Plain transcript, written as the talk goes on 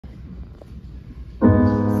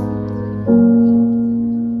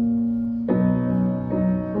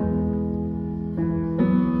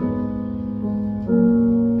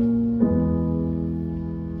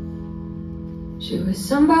was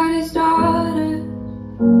somebody's daughter,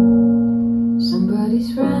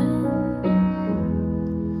 somebody's friend,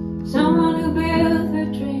 someone who built her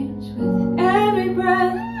dreams with every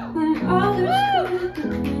breath when others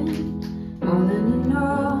couldn't win. More than a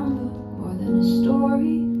number, more than a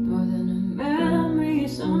story, more than a memory.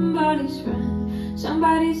 Somebody's friend,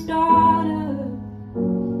 somebody's daughter,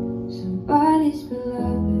 somebody's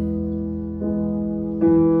beloved.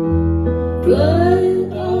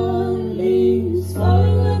 Blood on leaves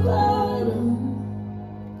falling like autumn.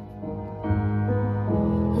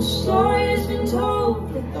 Her story has been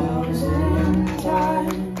told 1,000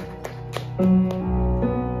 times.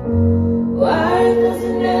 Why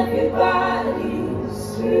doesn't everybody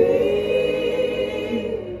scream?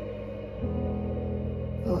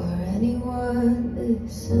 For anyone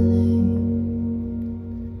listening,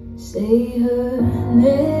 say her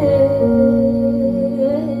name.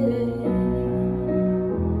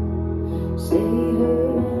 Say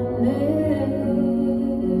her name.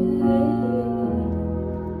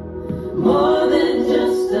 More than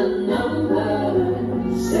just a number.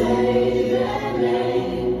 Say their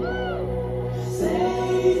name.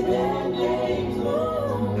 Say their names.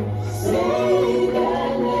 Say their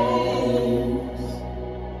names.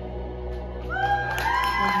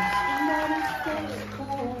 Somebody's first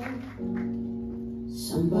call.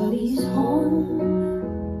 Somebody's home.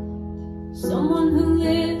 Someone who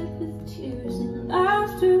lived with tears and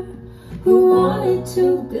laughter, who wanted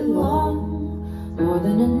to belong. More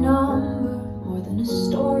than a number, more than a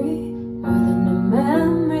story, more than a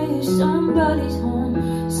memory. Somebody's home,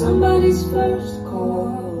 somebody's first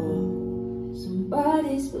call,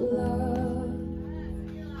 somebody's beloved.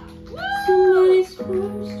 Somebody's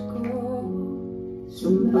first call,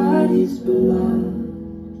 somebody's beloved.